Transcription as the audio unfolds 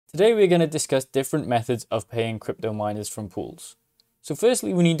Today we're going to discuss different methods of paying crypto miners from pools. So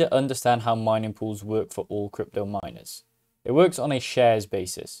firstly, we need to understand how mining pools work for all crypto miners. It works on a shares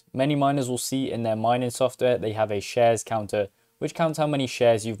basis. Many miners will see in their mining software they have a shares counter, which counts how many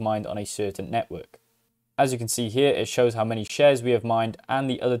shares you've mined on a certain network. As you can see here, it shows how many shares we have mined, and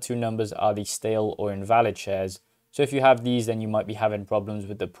the other two numbers are the stale or invalid shares. So if you have these, then you might be having problems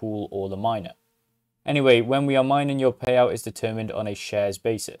with the pool or the miner. Anyway, when we are mining, your payout is determined on a shares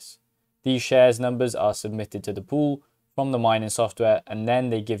basis. These shares numbers are submitted to the pool from the mining software, and then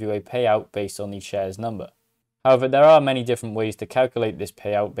they give you a payout based on the shares number. However, there are many different ways to calculate this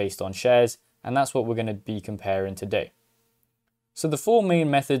payout based on shares, and that's what we're going to be comparing today. So the four main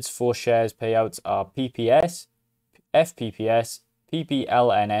methods for shares payouts are PPS, FPPS,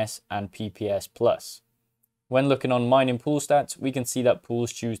 PPLNS, and PPS+. When looking on mining pool stats, we can see that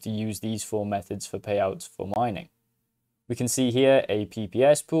pools choose to use these four methods for payouts for mining. We can see here a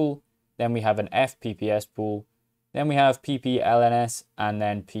PPS pool, then we have an FPPS pool, then we have PPLNS, and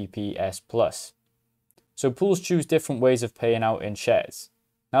then PPS+. So pools choose different ways of paying out in shares.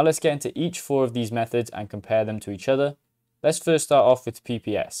 Now let's get into each four of these methods and compare them to each other. Let's first start off with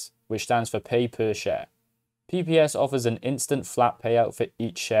PPS, which stands for pay per share. PPS offers an instant flat payout for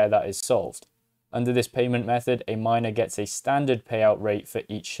each share that is solved. Under this payment method, a miner gets a standard payout rate for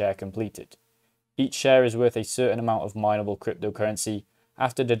each share completed. Each share is worth a certain amount of mineable cryptocurrency.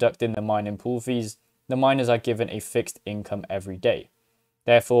 After deducting the mining pool fees, the miners are given a fixed income every day.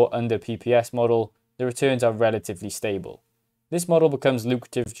 Therefore, under PPS model, the returns are relatively stable. This model becomes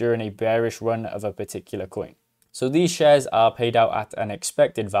lucrative during a bearish run of a particular coin. So these shares are paid out at an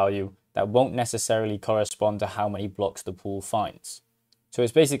expected value that won't necessarily correspond to how many blocks the pool finds. So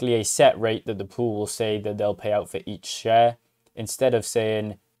it's basically a set rate that the pool will say that they'll pay out for each share, instead of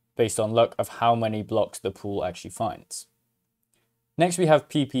saying based on luck of how many blocks the pool actually finds. Next we have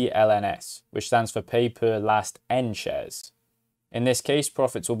PPLNS, which stands for pay per last N shares. In this case,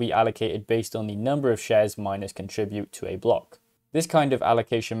 profits will be allocated based on the number of shares miners contribute to a block. This kind of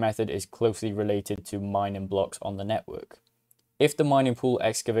allocation method is closely related to mining blocks on the network. If the mining pool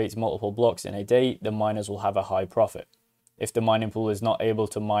excavates multiple blocks in a day, the miners will have a high profit. If the mining pool is not able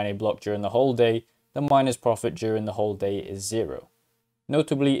to mine a block during the whole day, the miner's profit during the whole day is zero.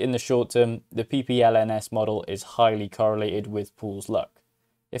 Notably, in the short term, the PPLNS model is highly correlated with pool's luck.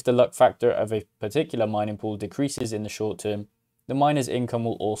 If the luck factor of a particular mining pool decreases in the short term, the miner's income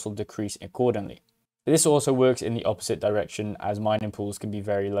will also decrease accordingly. This also works in the opposite direction, as mining pools can be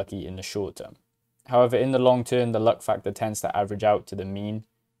very lucky in the short term. However, in the long term, the luck factor tends to average out to the mean,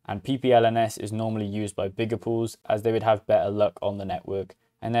 and PPLNS is normally used by bigger pools as they would have better luck on the network,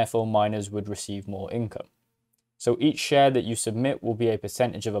 and therefore miners would receive more income. So each share that you submit will be a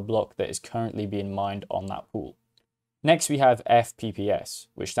percentage of a block that is currently being mined on that pool. Next we have FPPS,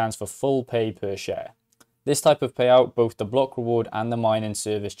 which stands for full pay per share. This type of payout, both the block reward and the mining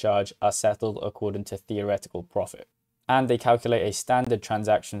service charge are settled according to theoretical profit, and they calculate a standard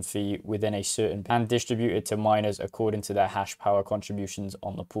transaction fee within a certain and distribute it to miners according to their hash power contributions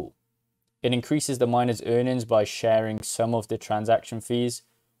on the pool. It increases the miners' earnings by sharing some of the transaction fees.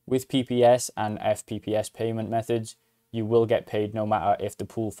 With PPS and FPPS payment methods, you will get paid no matter if the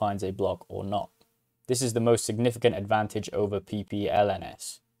pool finds a block or not. This is the most significant advantage over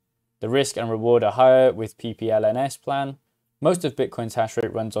PPLNS. The risk and reward are higher with PPLNS plan. Most of Bitcoin's hash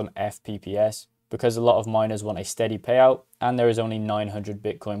rate runs on FPPS because a lot of miners want a steady payout, and there is only 900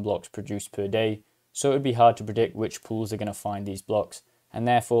 Bitcoin blocks produced per day, so it would be hard to predict which pools are going to find these blocks, and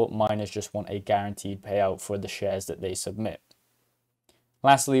therefore miners just want a guaranteed payout for the shares that they submit.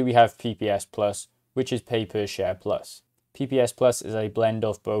 Lastly, we have PPS Plus, which is pay per share plus. PPS Plus is a blend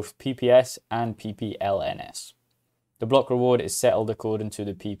of both PPS and PPLNS. The block reward is settled according to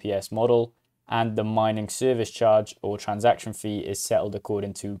the PPS model, and the mining service charge or transaction fee is settled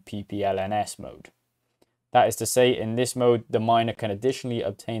according to PPLNS mode. That is to say, in this mode, the miner can additionally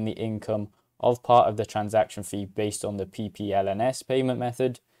obtain the income of part of the transaction fee based on the PPLNS payment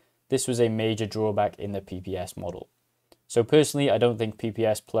method. This was a major drawback in the PPS model. So personally, I don't think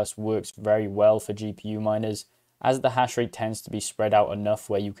PPS Plus works very well for GPU miners, as the hash rate tends to be spread out enough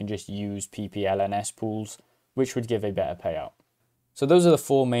where you can just use PPLNS pools, which would give a better payout. So those are the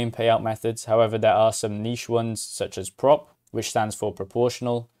four main payout methods. However, there are some niche ones such as prop, which stands for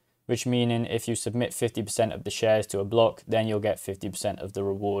proportional, which meaning if you submit 50% of the shares to a block, then you'll get 50% of the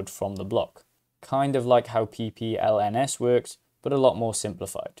reward from the block. Kind of like how PPLNS works, but a lot more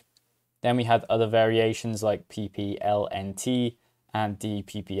simplified. Then we had other variations like PPLNT and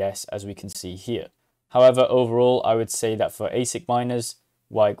DPPS, as we can see here. However, overall, I would say that for ASIC miners,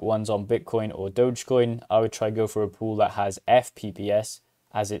 like ones on Bitcoin or Dogecoin, I would try go for a pool that has FPPS,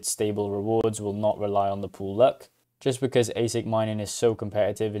 as its stable rewards will not rely on the pool luck. Just because ASIC mining is so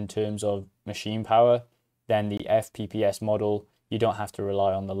competitive in terms of machine power, then the FPPS model, you don't have to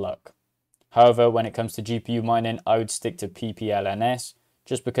rely on the luck. However, when it comes to GPU mining, I would stick to PPLNS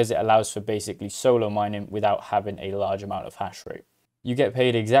just because it allows for basically solo mining without having a large amount of hash rate. You get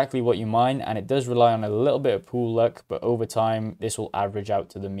paid exactly what you mine, and it does rely on a little bit of pool luck, but over time this will average out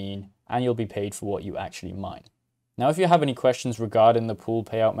to the mean and you'll be paid for what you actually mine. Now if you have any questions regarding the pool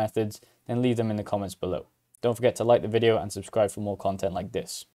payout methods, then leave them in the comments below. Don't forget to like the video and subscribe for more content like this.